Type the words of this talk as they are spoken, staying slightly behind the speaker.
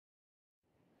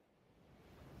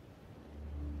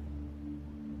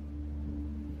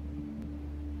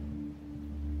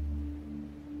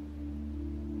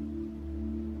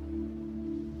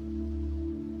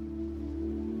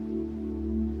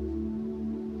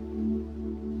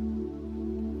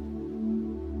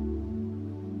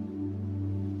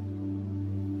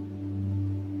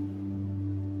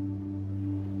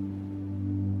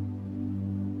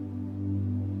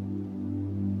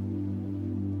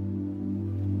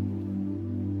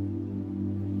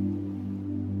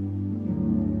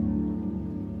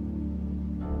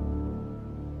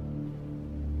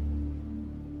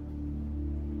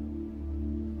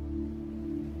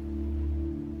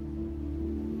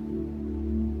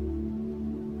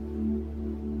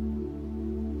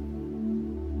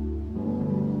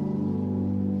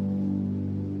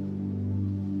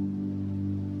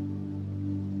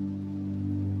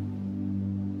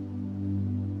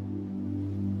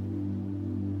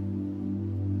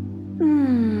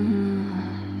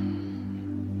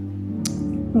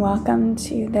Welcome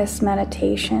to this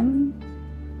meditation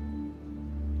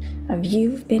of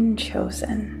You've Been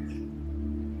Chosen.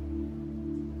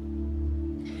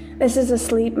 This is a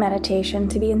sleep meditation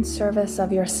to be in service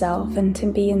of yourself and to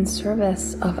be in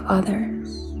service of others.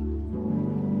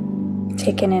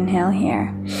 Take an inhale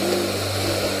here.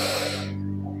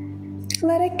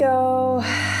 Let it go.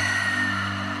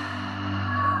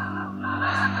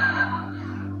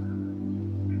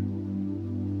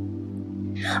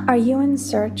 Are you in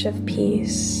search of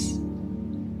peace?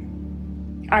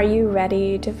 Are you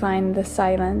ready to find the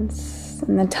silence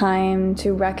and the time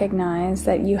to recognize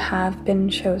that you have been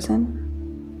chosen?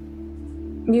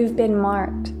 You've been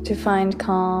marked to find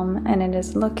calm, and it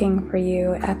is looking for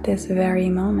you at this very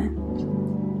moment.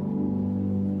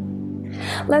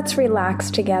 Let's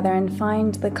relax together and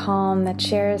find the calm that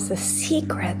shares the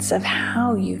secrets of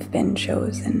how you've been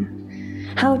chosen.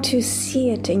 How to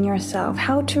see it in yourself,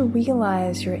 how to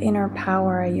realize your inner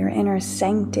power, your inner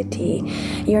sanctity,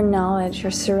 your knowledge,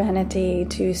 your serenity,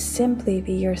 to simply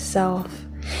be yourself,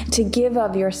 to give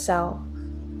of yourself,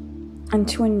 and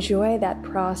to enjoy that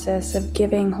process of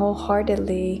giving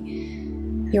wholeheartedly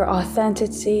your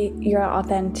authenticity,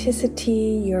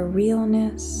 your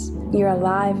realness, your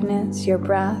aliveness, your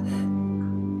breath,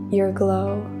 your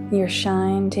glow, your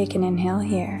shine. Take an inhale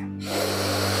here.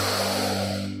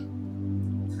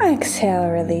 Exhale,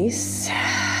 release.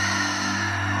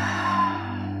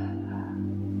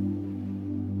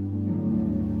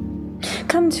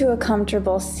 Come to a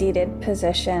comfortable seated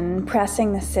position,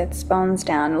 pressing the sits bones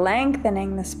down,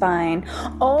 lengthening the spine,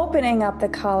 opening up the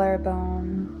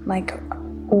collarbone like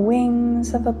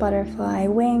wings of a butterfly,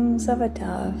 wings of a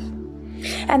dove.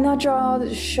 And now draw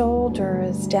the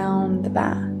shoulders down the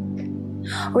back.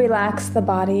 Relax the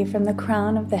body from the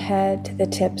crown of the head to the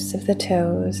tips of the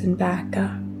toes and back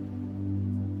up.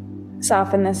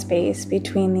 Soften the space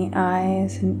between the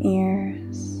eyes and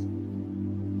ears.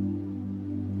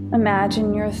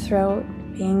 Imagine your throat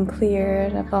being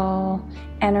cleared of all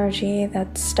energy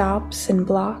that stops and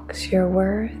blocks your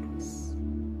words.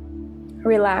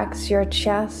 Relax your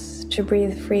chest to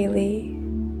breathe freely.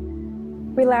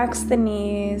 Relax the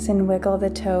knees and wiggle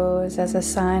the toes as a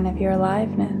sign of your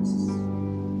aliveness.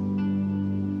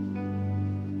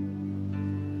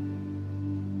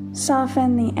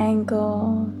 Soften the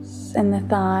ankles and the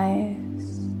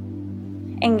thighs.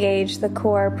 Engage the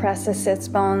core, press the sits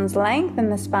bones, lengthen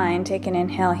the spine. Take an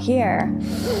inhale here.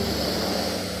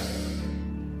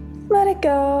 Let it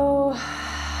go.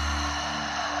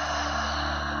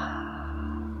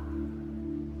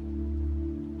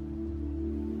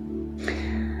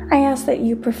 I ask that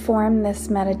you perform this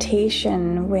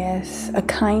meditation with a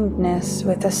kindness,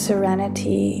 with a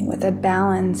serenity, with a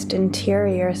balanced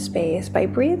interior space by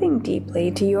breathing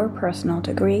deeply to your personal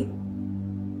degree.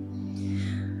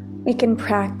 We can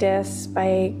practice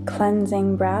by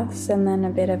cleansing breaths and then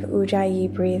a bit of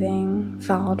ujjayi breathing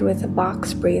followed with a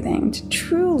box breathing to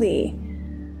truly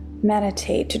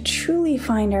meditate, to truly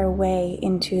find our way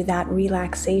into that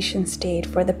relaxation state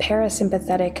for the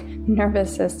parasympathetic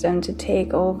nervous system to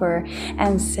take over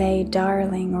and say,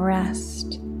 darling,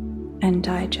 rest and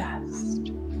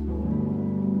digest.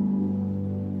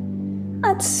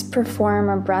 Let's perform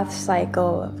a breath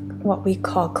cycle of what we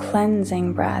call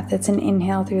cleansing breath. It's an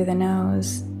inhale through the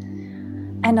nose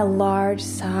and a large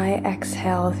sigh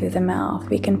exhale through the mouth.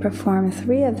 We can perform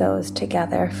 3 of those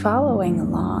together, following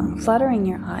along, fluttering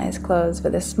your eyes closed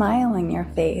with a smile on your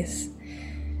face.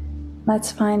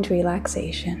 Let's find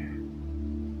relaxation.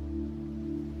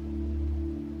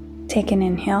 Take an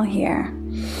inhale here.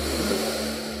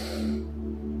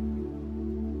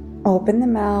 Open the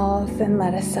mouth and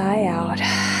let a sigh out.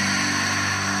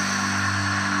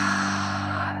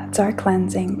 That's our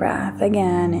cleansing breath.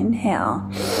 Again, inhale.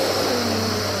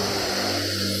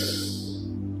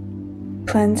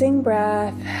 Cleansing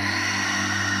breath.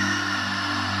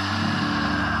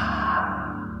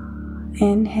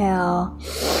 Inhale.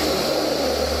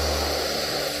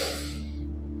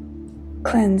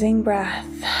 Cleansing breath.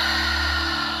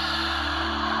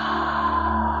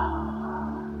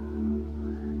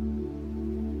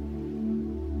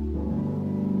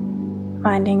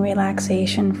 Finding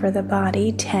relaxation for the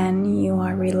body. 10, you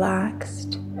are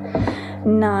relaxed.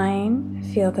 9,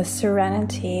 feel the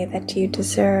serenity that you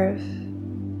deserve.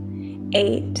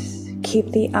 8,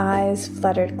 keep the eyes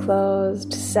fluttered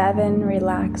closed. 7,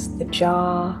 relax the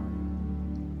jaw.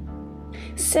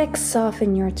 6,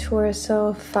 soften your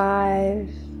torso. 5,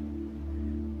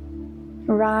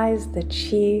 rise the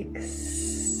cheeks.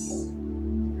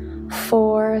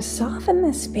 4, soften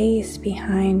the space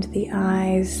behind the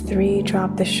eyes. 3,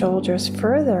 drop the shoulders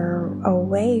further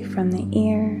away from the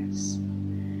ears.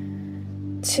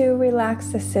 2, relax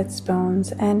the sits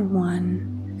bones, and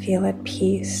 1, feel at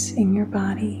peace in your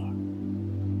body.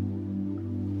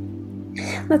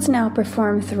 Let's now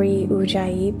perform 3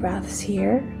 Ujjayi breaths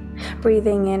here,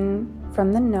 breathing in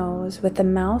from the nose with the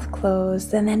mouth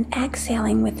closed, and then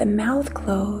exhaling with the mouth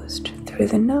closed through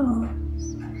the nose.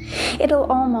 It'll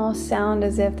almost sound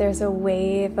as if there's a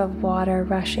wave of water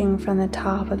rushing from the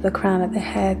top of the crown of the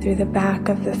head through the back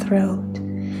of the throat,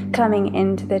 coming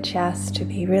into the chest to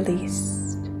be released.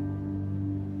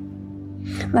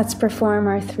 Let's perform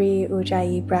our 3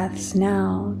 Ujjayi breaths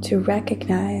now to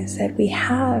recognize that we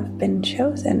have been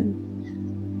chosen.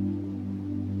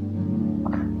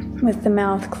 With the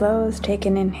mouth closed, take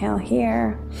an inhale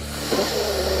here.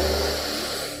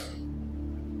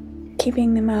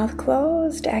 Keeping the mouth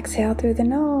closed, exhale through the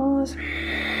nose.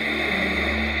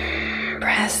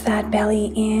 Press that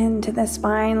belly into the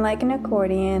spine like an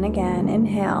accordion. Again,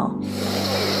 inhale.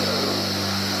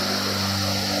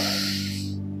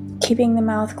 Keeping the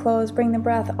mouth closed, bring the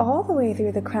breath all the way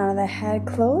through the crown of the head.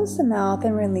 Close the mouth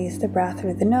and release the breath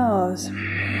through the nose.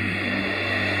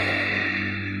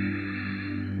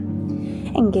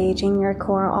 Engaging your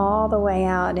core all the way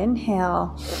out.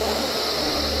 Inhale.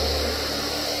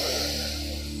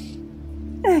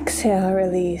 Exhale,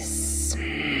 release.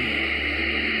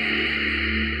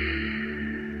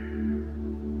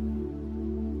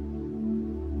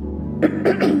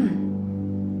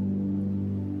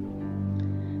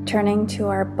 Turning to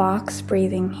our box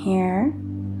breathing here,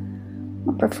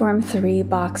 we'll perform 3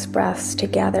 box breaths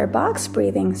together. Box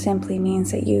breathing simply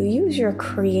means that you use your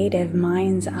creative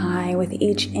mind's eye with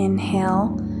each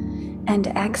inhale and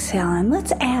exhale. And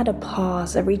let's add a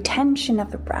pause, a retention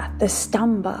of the breath, the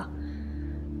stamba,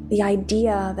 the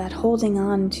idea that holding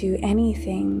on to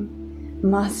anything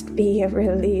must be a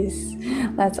release.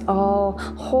 Let's all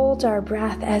hold our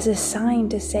breath as a sign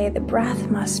to say the breath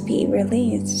must be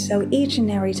released. So each and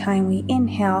every time we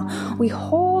inhale, we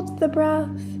hold the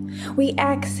breath, we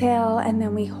exhale, and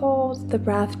then we hold the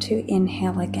breath to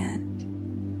inhale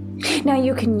again. Now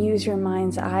you can use your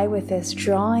mind's eye with this,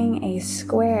 drawing a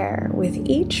square with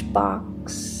each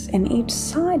box and each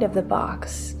side of the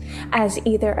box as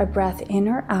either a breath in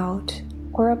or out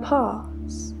or a pause.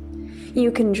 You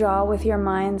can draw with your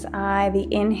mind's eye the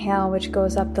inhale, which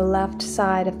goes up the left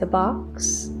side of the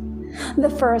box. The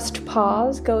first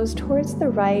pause goes towards the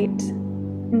right,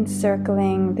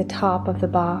 encircling the top of the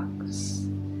box.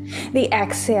 The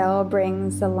exhale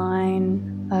brings the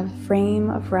line of frame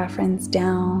of reference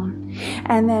down,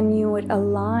 and then you would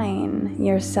align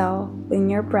yourself in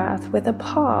your breath with a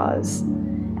pause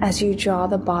as you draw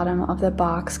the bottom of the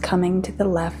box coming to the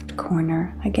left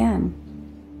corner again.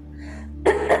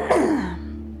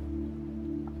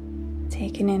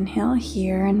 Take an inhale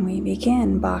here and we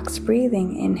begin box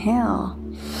breathing. Inhale.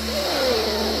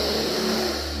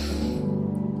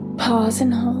 Pause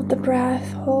and hold the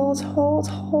breath. Hold, hold,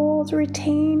 hold.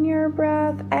 Retain your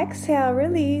breath. Exhale,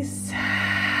 release.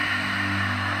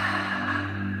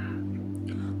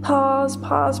 Pause,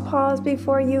 pause, pause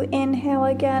before you inhale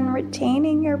again,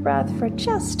 retaining your breath for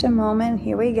just a moment.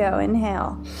 Here we go.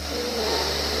 Inhale.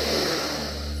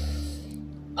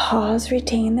 Pause,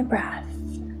 retain the breath.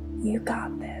 You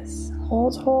got this.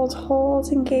 Hold, hold,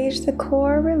 hold. Engage the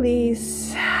core.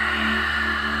 Release.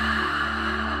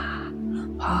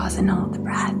 Pause and hold the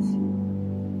breath.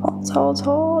 Hold, hold,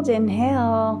 hold.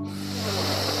 Inhale.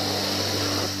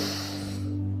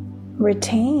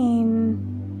 Retain.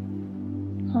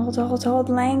 Hold, hold, hold.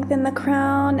 Lengthen the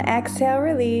crown. Exhale,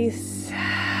 release.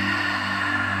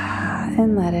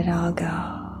 And let it all go.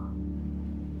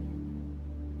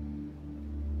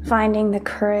 Finding the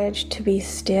courage to be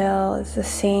still is the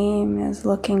same as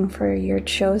looking for your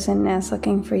chosenness,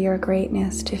 looking for your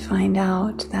greatness, to find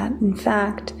out that, in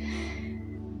fact,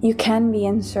 you can be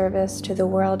in service to the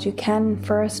world. You can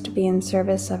first be in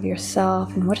service of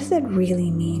yourself. And what does it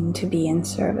really mean to be in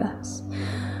service?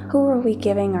 Who are we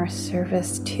giving our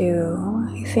service to?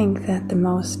 I think that the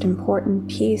most important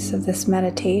piece of this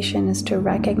meditation is to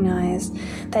recognize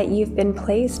that you've been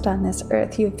placed on this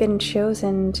earth. You've been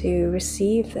chosen to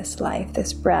receive this life,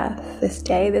 this breath, this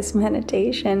day, this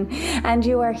meditation, and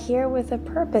you are here with a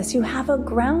purpose. You have a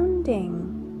grounding.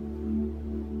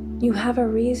 You have a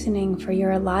reasoning for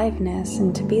your aliveness,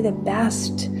 and to be the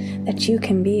best that you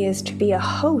can be is to be a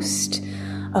host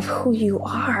of who you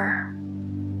are.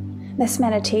 This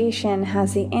meditation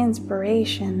has the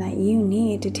inspiration that you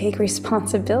need to take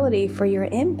responsibility for your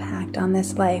impact on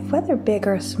this life, whether big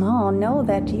or small. Know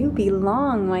that you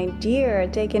belong, my dear.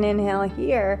 Take an inhale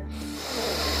here.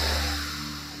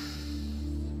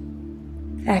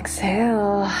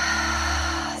 Exhale.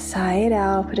 Sigh it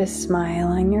out. Put a smile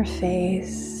on your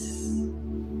face.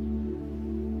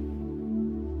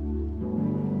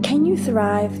 Can you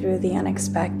thrive through the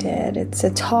unexpected? It's a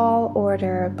tall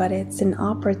order, but it's an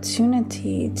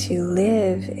opportunity to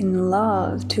live in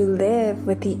love, to live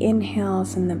with the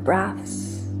inhales and the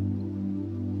breaths.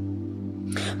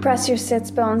 Press your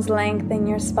sits bones, lengthen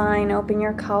your spine, open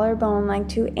your collarbone like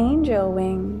two angel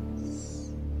wings.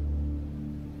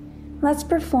 Let's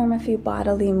perform a few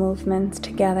bodily movements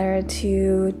together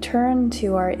to turn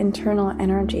to our internal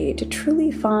energy, to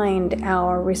truly find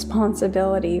our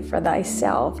responsibility for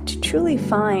thyself, to truly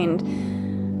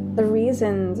find the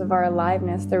reasons of our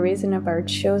aliveness, the reason of our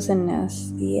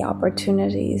chosenness, the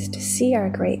opportunities to see our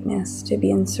greatness, to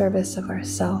be in service of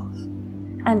ourselves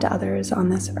and others on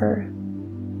this earth.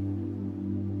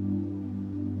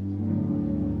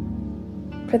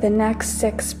 For the next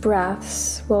 6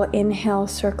 breaths, we'll inhale,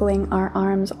 circling our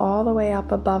arms all the way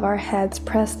up above our heads,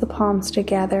 press the palms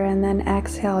together, and then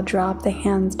exhale, drop the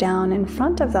hands down in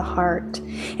front of the heart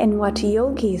in what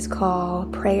yogis call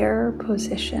prayer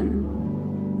position.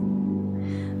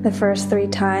 The first 3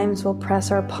 times, we'll press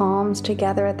our palms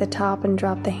together at the top and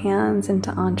drop the hands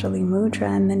into Anjali Mudra,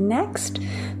 and the next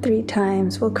 3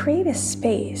 times, we'll create a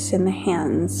space in the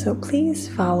hands, so please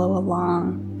follow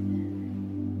along.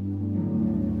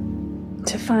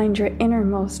 To find your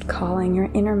innermost calling, your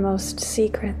innermost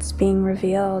secrets being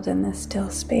revealed in this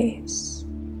still space.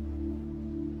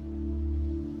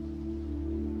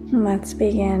 Let's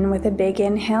begin with a big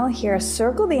inhale here.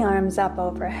 Circle the arms up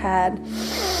overhead.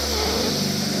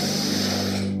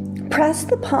 Press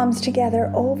the palms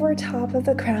together over top of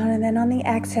the crown, and then on the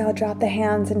exhale, drop the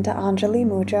hands into Anjali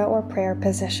Mudra or prayer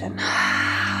position.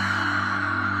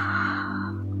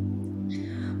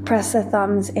 Press the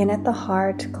thumbs in at the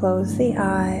heart, close the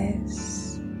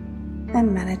eyes,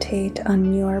 and meditate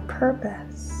on your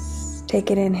purpose. Take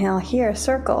an inhale here,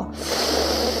 circle.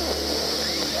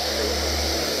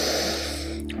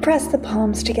 Press the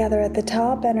palms together at the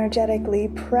top, energetically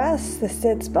press the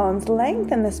sits bones,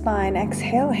 lengthen the spine.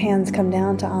 Exhale, hands come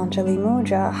down to Anjali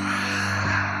Mudra.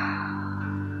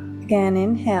 Again,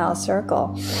 inhale,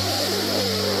 circle.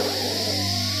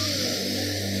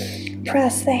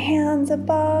 Press the hands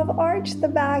above, arch the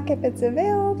back if it's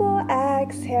available.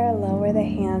 Exhale, lower the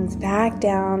hands back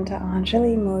down to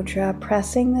Anjali Mudra,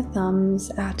 pressing the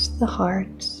thumbs at the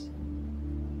heart.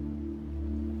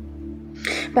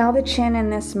 Bow the chin in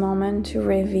this moment to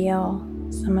reveal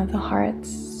some of the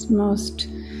heart's most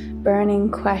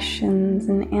burning questions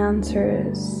and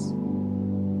answers.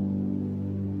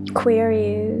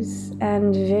 Queries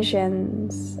and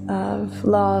visions of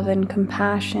love and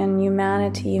compassion,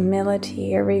 humanity,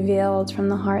 humility are revealed from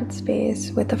the heart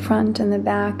space, with the front and the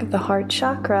back of the heart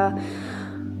chakra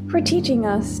for teaching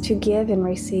us to give and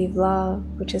receive love,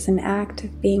 which is an act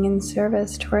of being in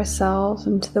service to ourselves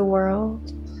and to the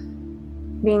world,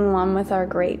 being one with our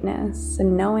greatness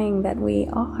and knowing that we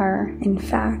are, in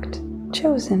fact,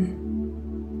 chosen.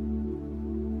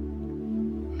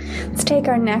 Let's take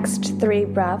our next 3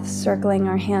 breaths, circling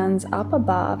our hands up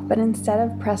above, but instead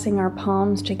of pressing our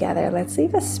palms together, let's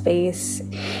leave a space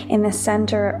in the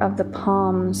center of the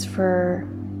palms for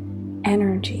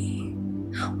energy.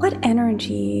 What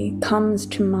energy comes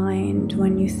to mind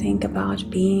when you think about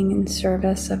being in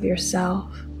service of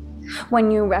yourself? When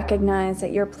you recognize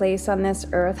that your place on this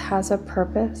earth has a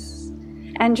purpose,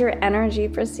 and your energy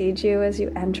precedes you as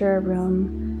you enter a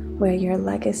room where your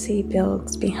legacy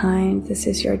builds behind. This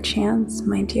is your chance,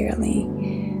 my dearly.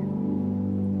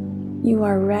 You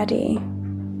are ready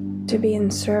to be in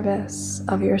service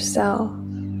of yourself.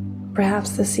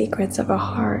 Perhaps the secrets of a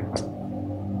heart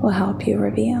will help you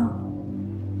reveal.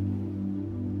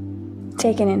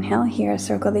 Take an inhale here,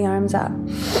 circle the arms up.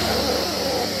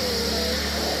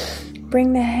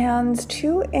 Bring the hands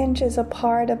 2 inches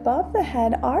apart above the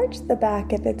head, arch the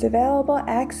back if it's available.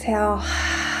 Exhale.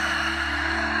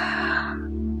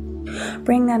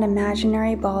 Bring that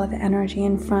imaginary ball of energy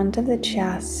in front of the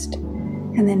chest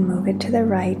and then move it to the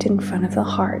right in front of the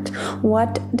heart.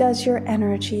 What does your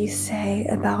energy say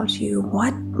about you?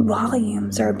 What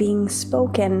volumes are being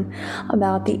spoken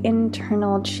about the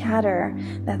internal chatter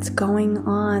that's going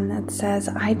on that says,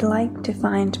 I'd like to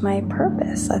find my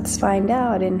purpose? Let's find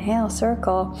out. Inhale,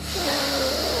 circle.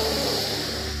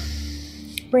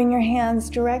 Bring your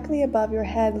hands directly above your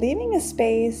head, leaving a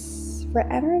space for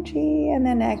energy, and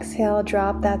then exhale,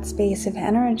 drop that space of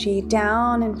energy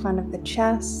down in front of the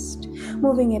chest,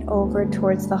 moving it over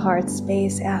towards the heart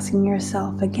space, asking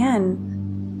yourself again,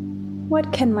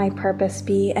 what can my purpose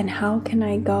be and how can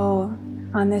I go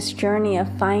on this journey of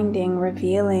finding,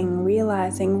 revealing,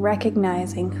 realizing,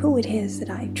 recognizing who it is that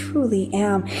I truly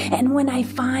am. And when I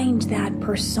find that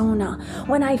persona,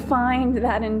 when I find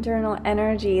that internal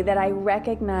energy that I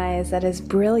recognize that is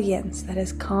brilliance, that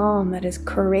is calm, that is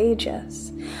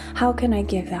courageous, how can I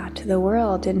give that to the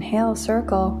world? Inhale,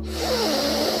 circle.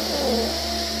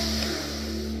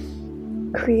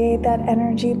 Create that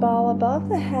energy ball above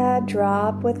the head,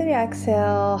 drop with an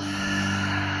exhale.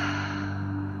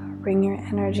 Bring your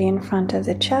energy in front of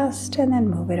the chest and then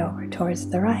move it over towards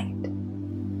the right.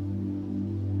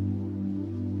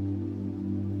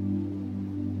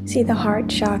 See, the heart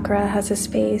chakra has a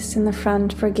space in the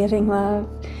front for giving love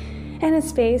and a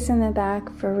space in the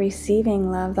back for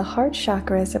receiving love. The heart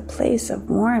chakra is a place of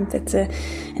warmth. It's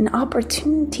an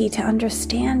opportunity to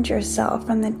understand yourself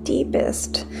from the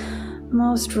deepest,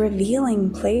 most revealing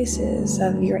places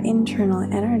of your internal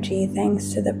energy,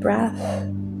 thanks to the breath.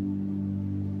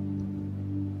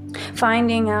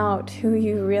 Finding out who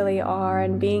you really are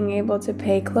and being able to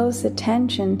pay close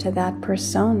attention to that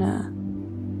persona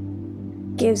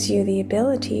gives you the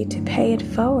ability to pay it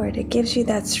forward. It gives you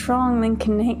that strong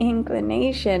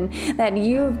inclination that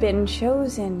you've been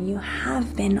chosen. You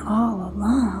have been all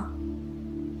along.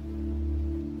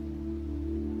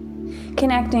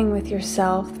 Connecting with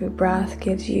yourself through breath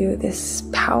gives you this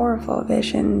powerful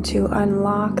vision to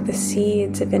unlock the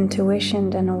seeds of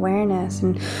intuition and awareness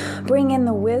and bring in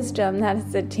the wisdom that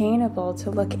is attainable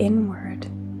to look inward,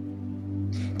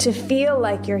 to feel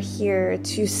like you're here,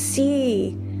 to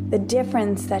see the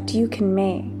difference that you can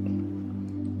make,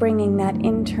 bringing that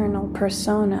internal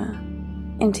persona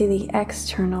into the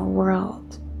external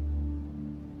world,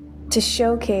 to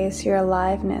showcase your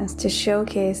aliveness, to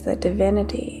showcase the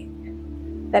divinity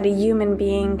that a human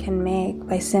being can make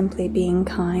by simply being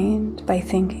kind, by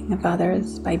thinking of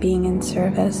others, by being in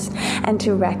service, and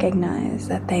to recognize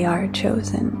that they are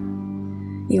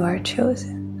chosen. You are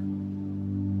chosen.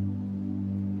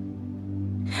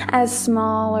 As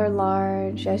small or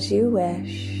large as you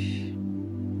wish,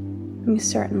 you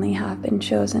certainly have been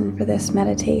chosen for this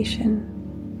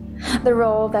meditation. The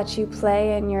role that you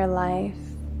play in your life,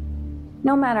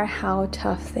 no matter how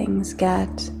tough things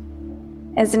get,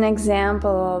 is an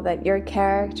example that your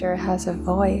character has a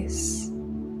voice.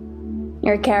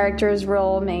 Your character's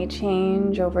role may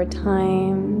change over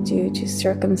time due to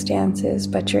circumstances,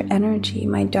 but your energy,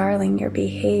 my darling, your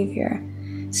behavior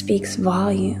speaks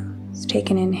volumes.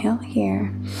 Take an inhale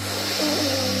here.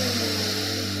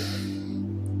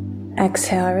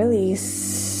 Exhale,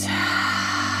 release.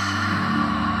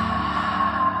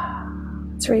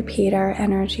 Let's repeat our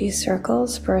energy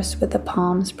circles, first with the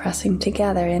palms pressing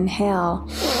together. Inhale.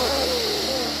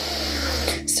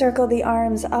 Circle the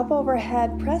arms up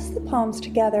overhead, press the palms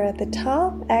together at the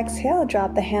top. Exhale,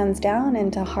 drop the hands down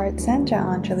into heart center,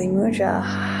 Anjali Mudra.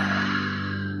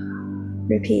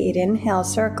 Repeat, inhale,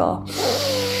 circle.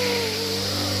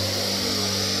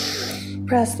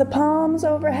 Press the palms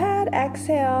overhead,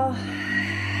 exhale.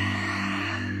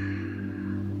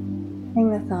 Bring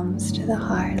the thumbs to the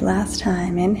heart. Last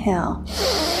time, inhale.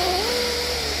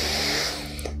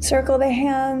 Circle the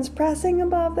hands, pressing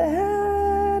above the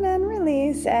head, and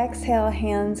release. Exhale,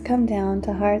 hands come down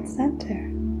to heart center.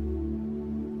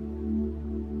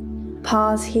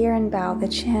 Pause here and bow the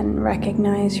chin.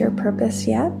 Recognize your purpose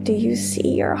yet? Do you see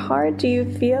your heart? Do you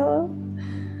feel?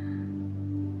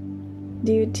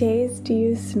 Do you taste? Do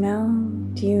you smell?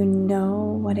 Do you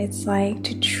know what it's like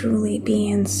to truly be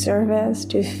in service,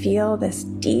 to feel this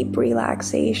deep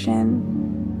relaxation?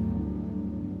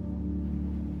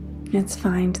 Let's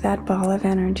find that ball of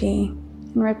energy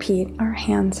and repeat our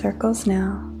hand circles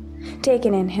now. Take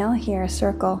an inhale here,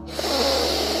 circle.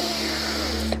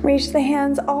 Reach the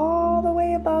hands all the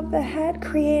way above the head,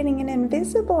 creating an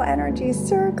invisible energy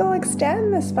circle.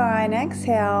 Extend the spine,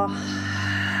 exhale.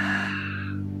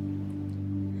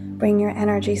 Bring your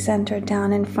energy center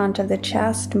down in front of the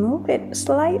chest. Move it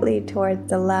slightly towards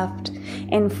the left,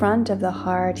 in front of the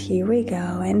heart. Here we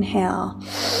go. Inhale.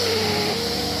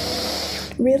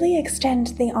 Really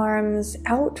extend the arms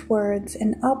outwards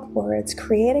and upwards,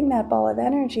 creating that ball of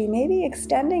energy, maybe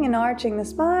extending and arching the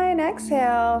spine.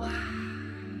 Exhale.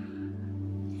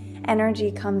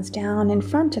 Energy comes down in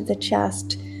front of the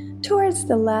chest, towards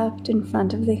the left, in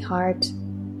front of the heart.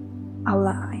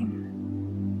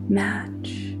 Align,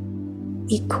 match,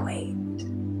 equate,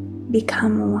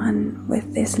 become one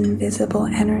with this invisible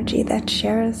energy that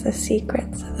shares the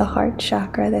secrets of the heart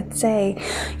chakra that say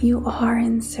you are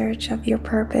in search of your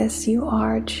purpose, you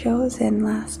are chosen.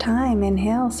 Last time,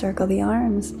 inhale, circle the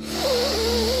arms.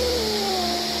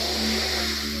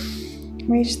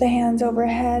 Reach the hands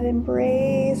overhead,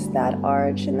 embrace that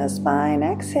arch in the spine.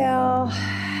 Exhale.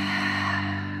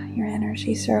 Your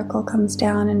energy circle comes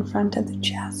down in front of the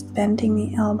chest, bending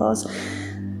the elbows,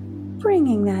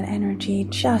 bringing that energy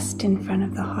just in front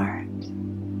of the heart.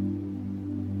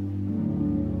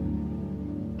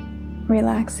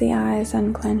 Relax the eyes,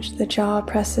 unclench the jaw,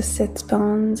 press the sits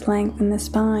bones, lengthen the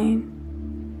spine.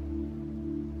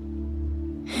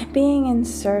 Being in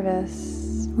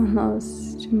service will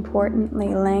most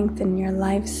importantly lengthen your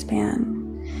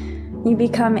lifespan. You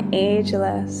become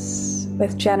ageless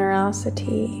with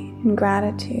generosity and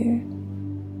gratitude.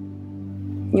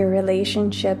 Your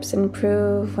relationships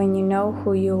improve when you know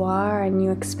who you are and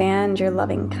you expand your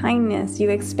loving kindness. You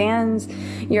expand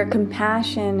your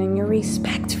compassion and your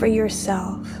respect for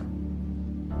yourself.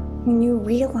 When you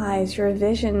realize your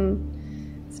vision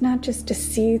is not just to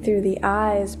see through the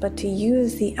eyes, but to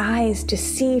use the eyes to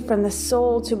see from the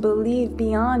soul, to believe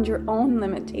beyond your own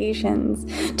limitations,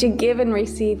 to give and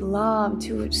receive love,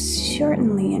 to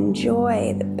certainly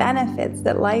enjoy the benefits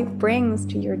that life brings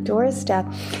to your doorstep,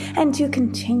 and to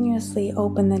continuously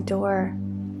open the door,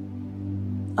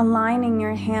 aligning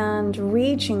your hand,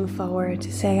 reaching forward to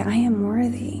say, I am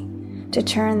worthy to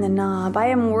turn the knob. I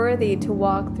am worthy to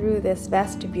walk through this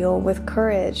vestibule with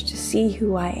courage, to see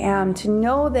who I am, to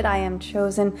know that I am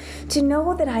chosen, to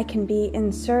know that I can be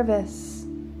in service.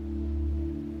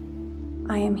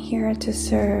 I am here to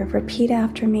serve. Repeat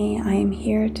after me. I am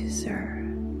here to serve.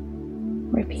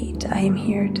 Repeat. I am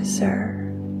here to serve.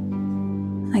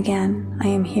 Again, I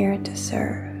am here to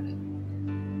serve.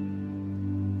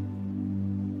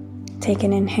 Take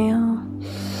an inhale.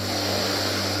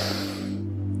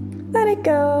 Let it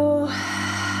go.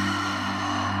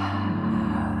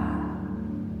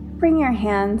 Bring your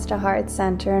hands to heart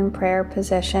center in prayer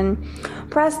position.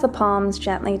 Press the palms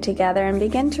gently together and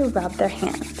begin to rub their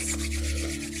hands.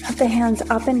 Rub the hands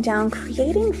up and down,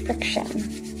 creating friction.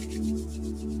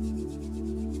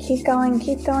 Keep going,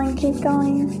 keep going, keep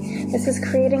going. This is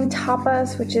creating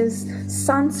tapas, which is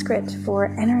Sanskrit for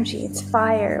energy. It's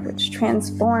fire, which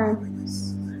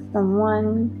transforms from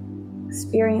one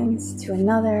experience to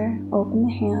another. Open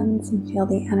the hands and feel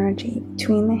the energy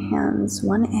between the hands,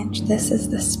 1 inch. This is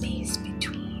the space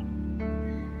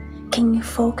between. Can you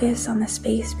focus on the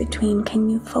space between? Can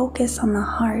you focus on the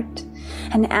heart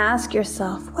and ask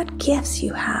yourself what gifts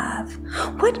you have?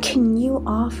 What can you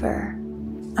offer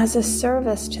as a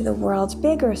service to the world,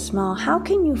 big or small? How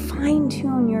can you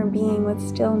fine-tune your being with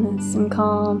stillness and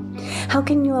calm? How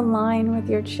can you align with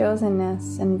your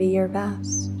chosenness and be your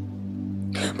best?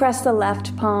 Press the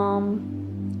left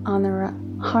palm on the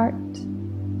heart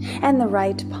and the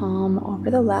right palm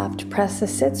over the left. Press the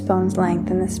sits bones,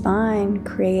 lengthen the spine.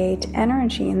 Create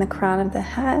energy in the crown of the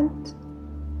head.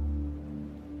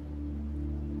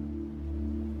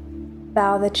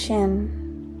 Bow the chin.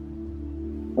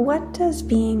 What does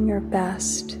being your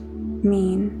best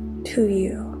mean to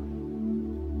you?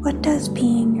 What does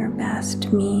being your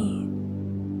best mean?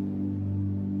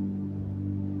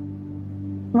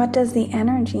 What does the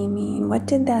energy mean? What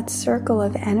did that circle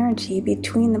of energy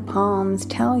between the palms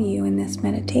tell you in this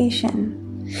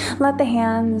meditation? Let the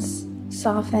hands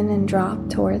soften and drop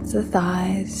towards the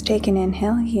thighs. Take an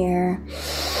inhale here.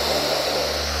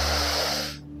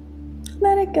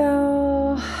 Let it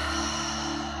go.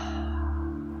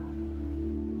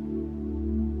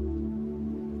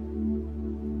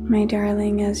 My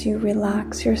darling, as you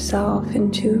relax yourself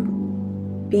into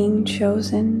being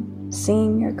chosen,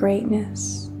 seeing your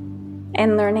greatness,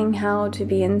 and learning how to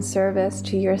be in service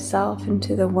to yourself and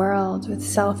to the world with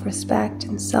self-respect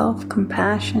and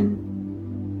self-compassion,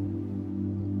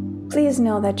 please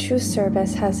know that true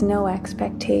service has no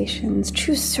expectations.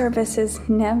 True service is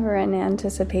never an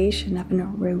anticipation of a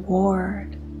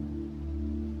reward.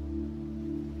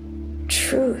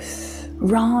 Truth,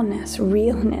 rawness,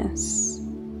 realness,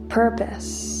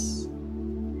 purpose.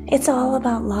 It's all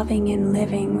about loving and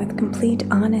living with complete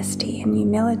honesty and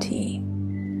humility.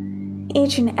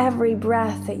 Each and every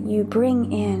breath that you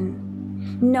bring in,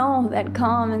 know that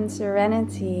calm and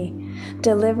serenity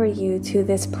deliver you to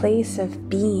this place of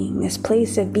being, this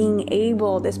place of being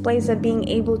able, this place of being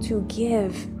able to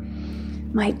give.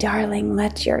 My darling,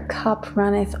 let your cup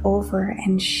runneth over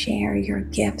and share your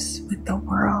gifts with the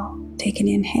world. Take an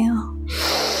inhale.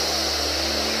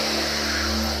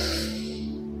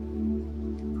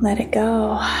 Let it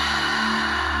go.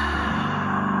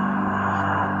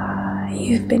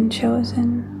 You've been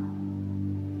chosen.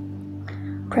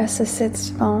 Press the sits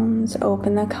bones,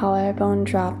 open the collarbone,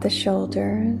 drop the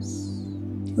shoulders.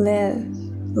 Live,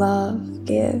 love,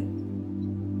 give.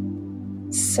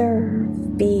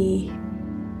 Serve, be,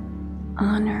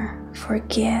 honor,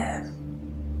 forgive.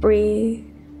 breathe,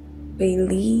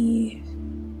 believe,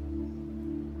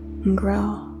 and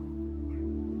grow.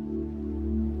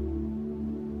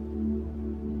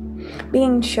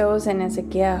 Being chosen is a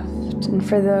gift, and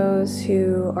for those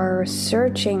who are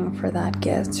searching for that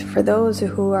gift, for those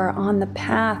who are on the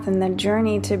path and the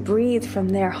journey to breathe from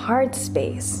their heart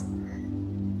space,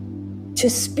 to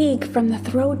speak from the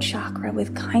throat chakra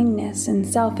with kindness and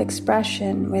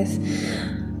self-expression, with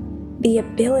the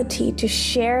ability to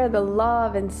share the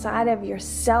love inside of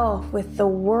yourself with the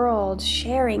world,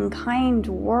 sharing kind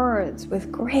words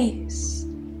with grace.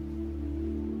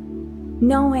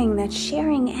 Knowing that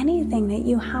sharing anything that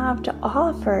you have to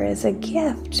offer is a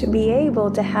gift, to be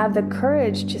able to have the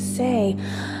courage to say,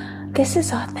 this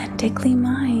is authentically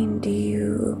mine. Do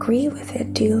you agree with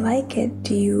it? Do you like it?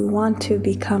 Do you want to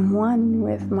become one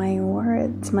with my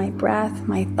words, my breath,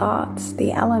 my thoughts,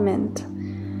 the element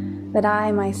that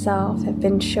I myself have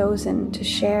been chosen to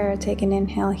share? Take an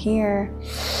inhale here.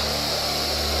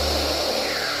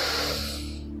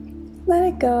 Let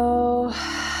it go.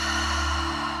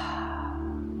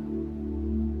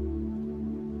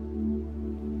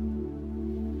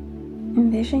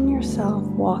 Envision yourself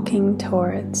walking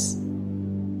towards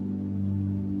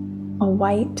a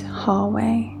white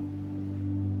hallway.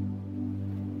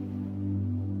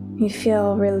 You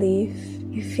feel relief,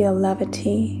 you feel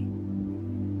levity.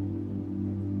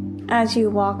 As you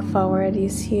walk forward, you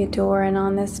see a door, and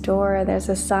on this door there's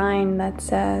a sign that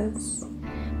says,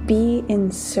 "Be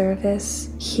in service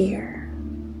here.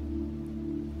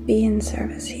 Be in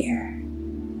service here."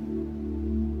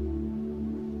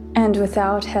 And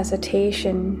without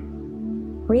hesitation,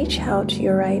 reach out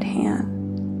your right hand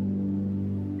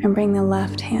and bring the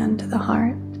left hand to the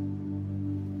heart.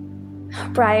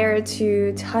 Prior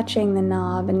to touching the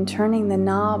knob and turning the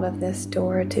knob of this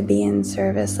door to be in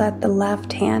service, let the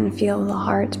left hand feel the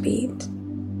heartbeat.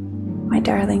 My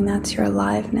darling, that's your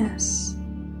aliveness.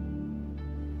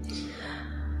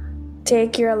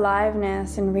 Take your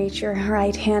aliveness and reach your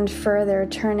right hand further,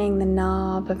 turning the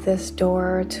knob of this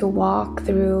door to walk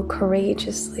through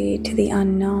courageously to the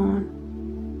unknown.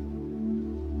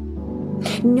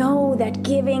 Know that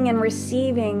giving and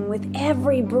receiving with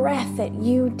every breath that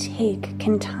you take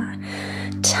can time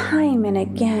and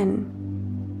again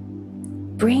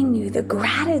bring you the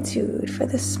gratitude for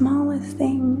the smallest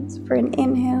things, for an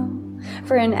inhale,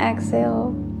 for an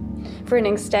exhale, for an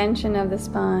extension of the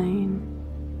spine.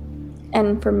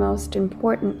 And for most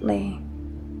importantly,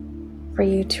 for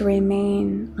you to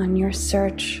remain on your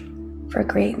search for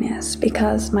greatness,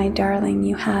 because, my darling,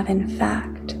 you have in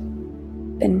fact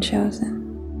been chosen.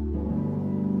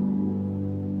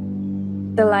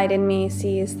 The light in me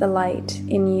sees the light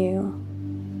in you,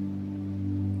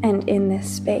 and in this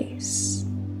space,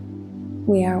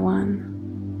 we are one.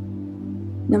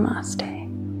 Namaste.